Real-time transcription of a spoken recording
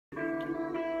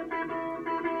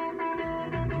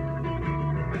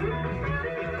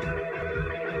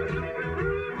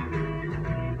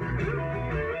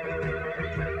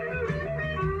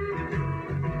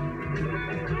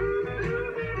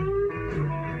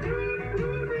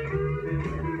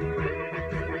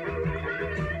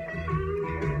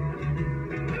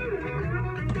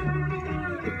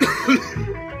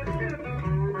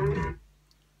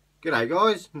G'day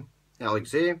guys,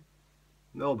 Alex here,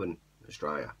 Melbourne,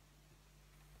 Australia.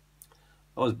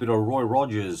 That was a bit of Roy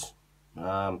Rogers,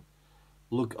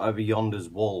 Look Over Yonders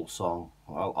Wall song.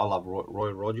 I love Roy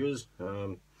Rogers,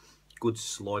 good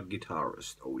slide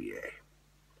guitarist, oh yeah.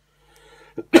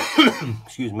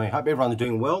 Excuse me, hope everyone's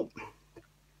doing well.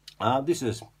 This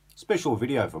is a special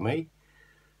video for me.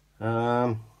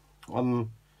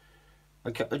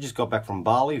 I just got back from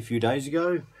Bali a few days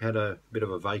ago, had a bit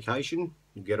of a vacation,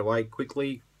 get away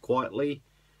quickly, quietly,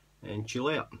 and chill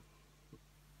out.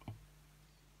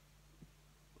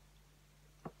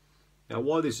 Now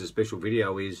why this is a special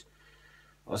video is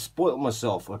I spoiled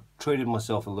myself, I treated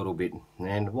myself a little bit,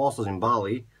 and whilst I was in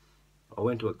Bali, I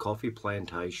went to a coffee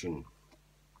plantation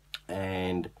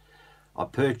and I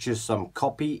purchased some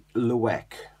kopi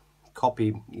Luwak.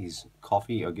 Kopi is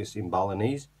coffee, I guess, in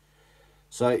Balinese.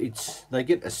 So they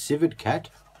get a civet cat,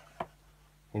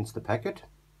 hence the packet.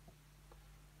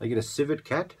 They get a civet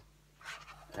cat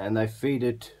and they feed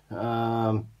it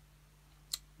the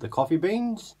coffee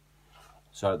beans.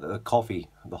 So the coffee,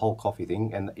 the whole coffee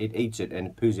thing, and it eats it and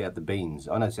it poos out the beans.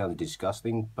 I know it sounds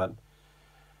disgusting, but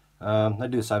they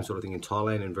do the same sort of thing in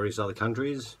Thailand and various other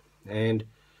countries. And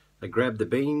they grab the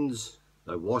beans,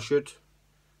 they wash it,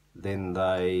 then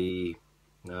they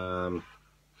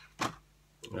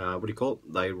what do you call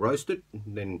it? They roast it,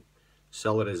 and then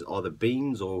sell it as either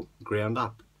beans or ground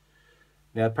up.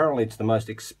 Now apparently it's the most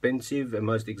expensive and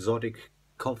most exotic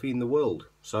coffee in the world.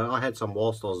 So I had some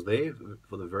whilst I was there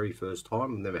for the very first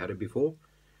time. I've never had it before.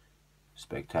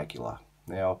 Spectacular.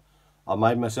 Now I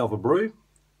made myself a brew.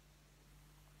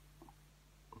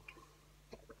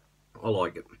 I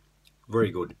like it.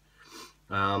 Very good.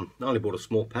 I only bought a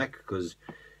small pack because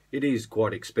it is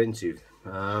quite expensive.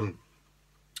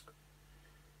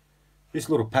 This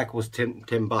little pack was 10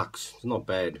 bucks. It's not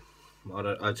bad.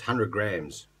 It's 100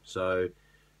 grams. So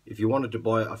if you wanted to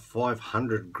buy a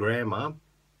 500 grammer,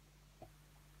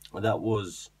 that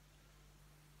was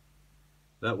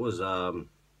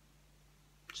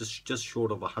just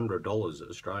short of $100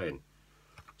 Australian.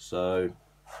 So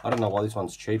I don't know why this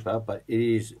one's cheaper, but it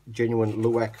is genuine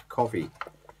Luwak coffee.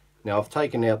 Now I've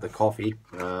taken out the coffee.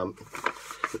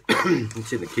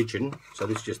 It's in the kitchen, so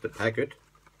this is just the packet.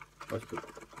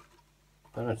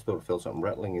 I don't know, I thought I felt something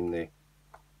rattling in there.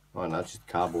 Oh no, it's just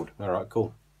cardboard. Alright,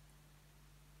 cool.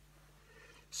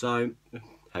 So,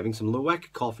 having some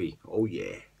Luwak coffee. Oh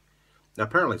yeah. Now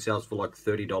apparently it sells for like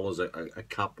 $30 a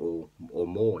cup or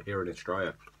more here in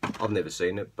Australia. I've never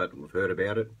seen it, but I've heard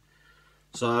about it.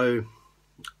 So,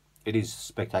 it is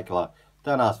spectacular.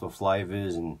 Don't ask for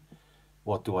flavours and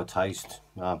what do I taste.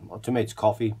 To me it's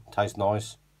coffee, tastes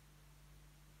nice.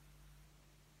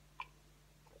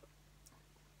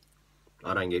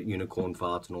 I don't get unicorn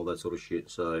farts and all that sort of shit.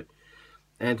 So,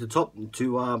 and to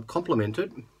complement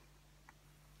it,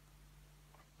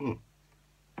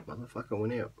 motherfucker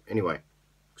went out. Anyway,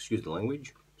 excuse the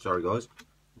language. Sorry guys,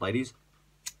 ladies.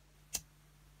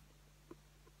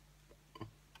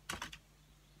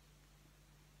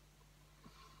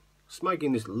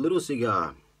 Smoking this little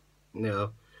cigar.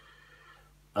 Now,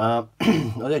 I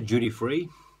was at duty free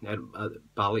at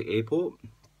Bali airport.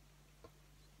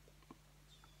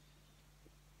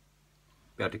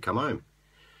 About to come home.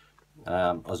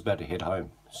 I was about to head home,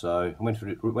 so I went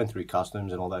through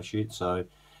customs and all that shit. So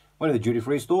went to the duty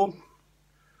free store,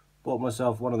 bought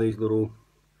myself one of these little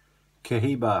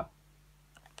Cohiba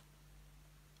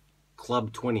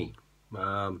Club 20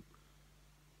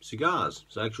 cigars.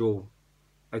 So actual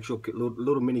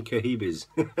little mini Cohibas.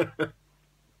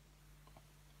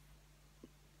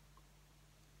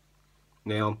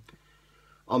 Now,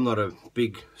 I'm not a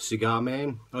big cigar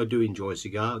man. I do enjoy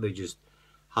cigar. They're just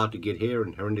hard to get here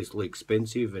and horrendously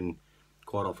expensive, and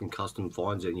quite often custom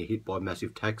finds it and you're hit by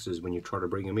massive taxes when you try to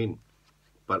bring them in.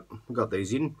 But I got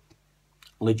these in,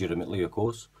 legitimately of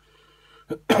course.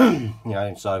 You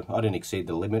know, so I didn't exceed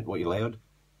the limit, what you're allowed.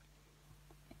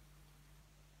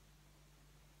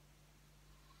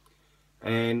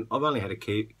 And I've only had a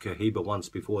Cohiba once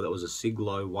before. That was a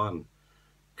Siglo 1,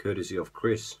 courtesy of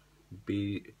Chris,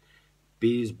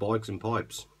 Beers, Bikes and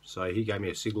Pipes. So he gave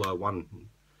me a Siglo 1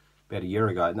 about a year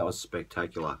ago, and that was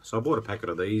spectacular. So I bought a packet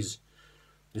of these.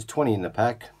 There's 20 in the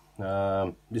pack.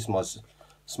 This is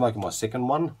smoking my second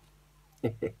one.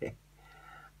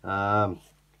 I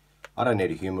don't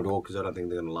need a humidor because I don't think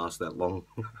they're going to last that long.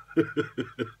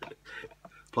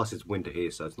 Plus it's winter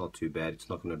here, so it's not too bad. It's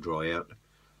not going to dry out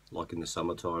like in the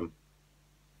summertime.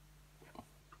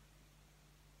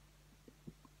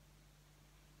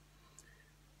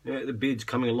 Yeah, the beard's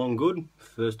coming along good.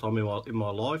 First time in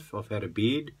my life I've had a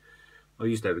beard. I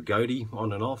used to have a goatee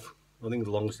on and off. I think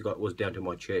the longest it got was down to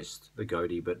my chest, the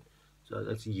goatee, but so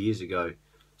that's years ago.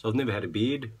 So I've never had a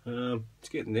beard. It's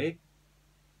getting there.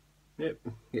 Yep,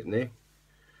 getting there.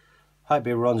 Hope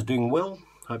everyone's doing well.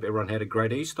 Hope everyone had a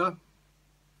great Easter.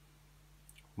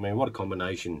 I mean, what a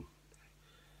combination.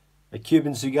 A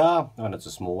Cuban cigar, and it's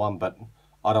a small one, but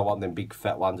I don't want them big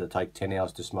fat ones that take 10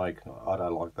 hours to smoke. I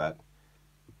don't like that.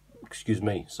 Excuse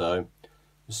me. So,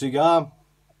 a cigar,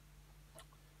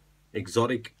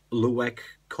 exotic Luwak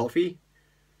coffee.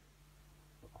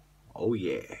 Oh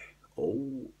yeah.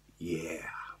 Oh yeah.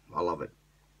 I love it.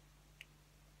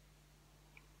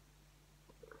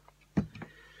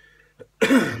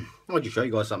 I want to show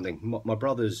you guys something. My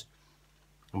brother's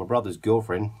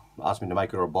girlfriend asked me to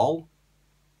make her a bowl.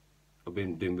 I've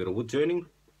been doing a bit of wood turning.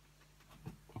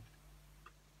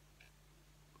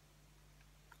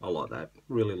 I like that.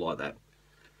 Really like that.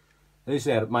 This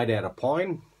is made out of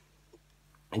pine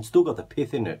and still got the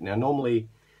pith in it. Now normally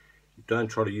you don't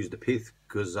try to use the pith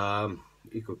because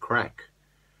it could crack.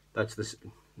 That's the,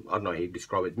 I don't know how you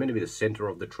describe it. It's meant to be the center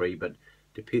of the tree, but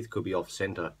the pith could be off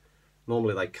center.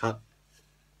 Normally they cut,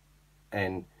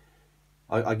 and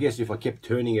I guess if I kept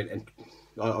turning it, and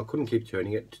I couldn't keep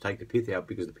turning it to take the pith out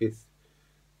because the pith,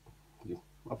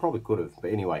 I probably could have,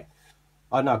 but anyway.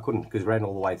 Oh no, I couldn't because it ran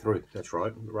all the way through. That's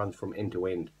right, it runs from end to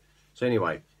end. So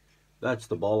anyway, that's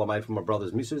the bowl I made for my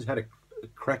brother's missus. Had a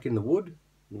crack in the wood,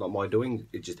 not my doing,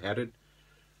 it just had it.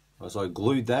 So I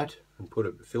glued that and put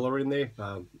a filler in there,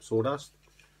 sawdust.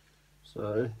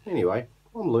 So anyway,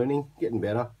 I'm learning, getting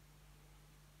better.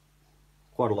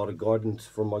 Quite a lot of guidance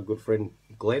from my good friend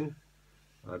Glenn,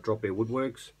 Drop Air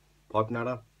Woodworks, pipe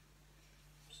nutter.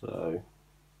 So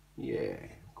yeah,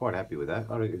 quite happy with that.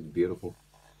 I think it's beautiful.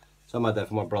 So I made that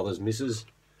for my brother's missus.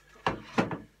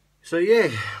 So yeah,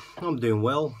 I'm doing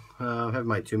well. I haven't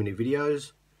made too many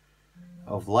videos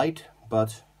of late,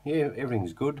 but yeah,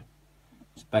 everything's good.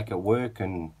 It's back at work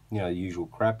and, you know, the usual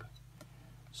crap.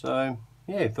 So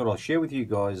yeah, thought I'll share with you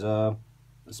guys a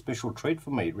special treat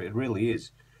for me. It really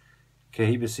is.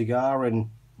 Cohiba cigar and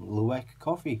Luwak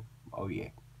coffee. Oh yeah.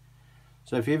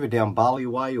 So if you're ever down Bali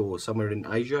way or somewhere in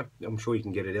Asia, I'm sure you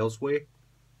can get it elsewhere.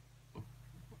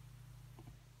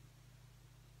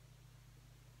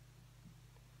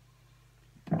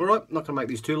 Alright, not going to make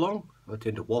this too long. I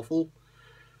tend to waffle.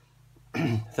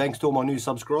 Thanks to all my new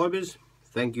subscribers.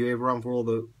 Thank you everyone for all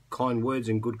the kind words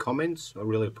and good comments. I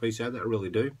really appreciate that, I really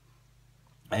do.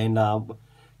 And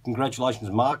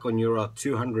congratulations Mark on your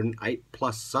 208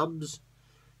 plus subs.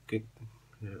 Okay.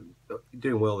 You're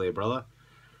doing well there, brother.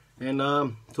 And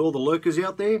to all the lurkers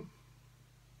out there,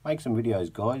 make some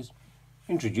videos guys.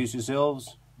 Introduce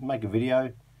yourselves, make a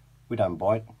video. We don't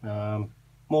bite.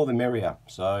 More the merrier.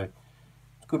 So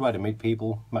good way to meet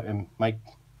people,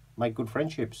 make good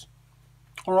friendships.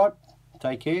 All right,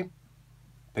 take care,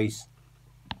 peace.